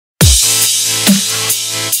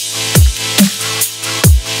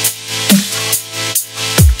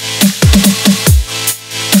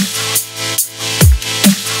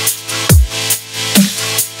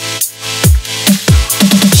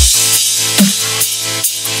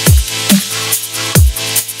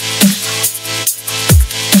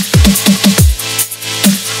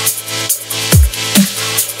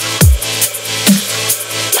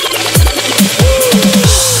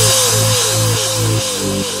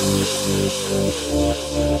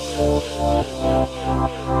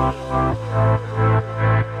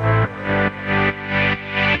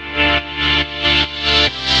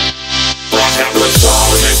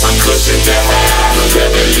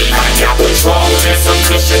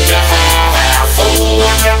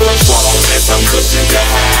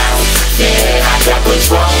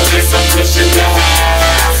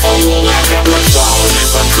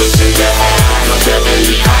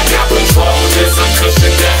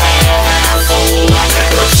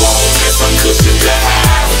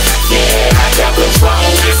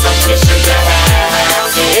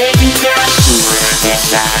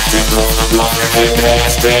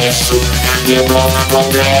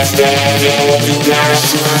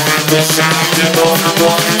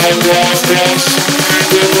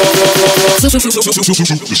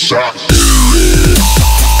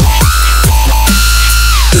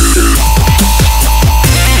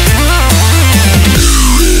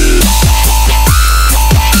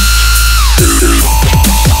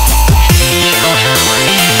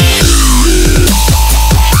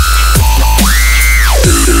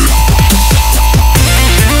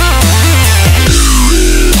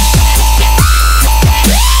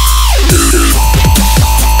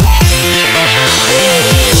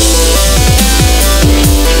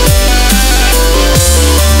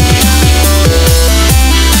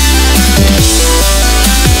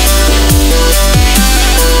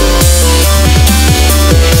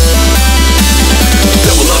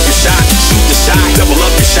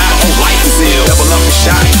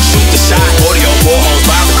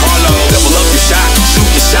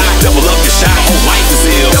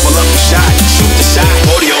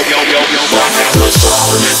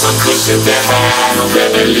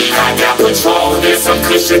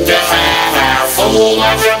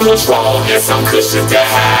Some cushion to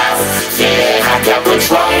have. Yeah, I got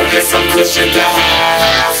Patron, get some cushion to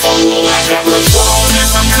have. Oh, I got Patron, get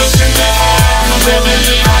some cushion to have.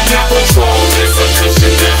 Baby, I got Patron, get some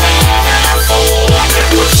cushion to have. Oh, I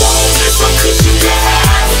got Patron, get some cushion to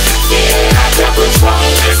have. Yeah, I got Patron,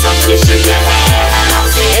 get some cushion to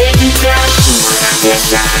have. Yeah, you got shoot, get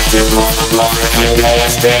shot, get blow, and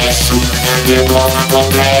blast that shoot, get blow,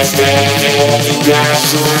 blast that. Yeah, you got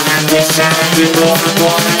shoot, get shot, get blow,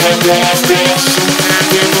 and blast that shoot,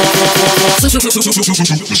 get blow,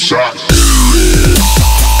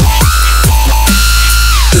 shot.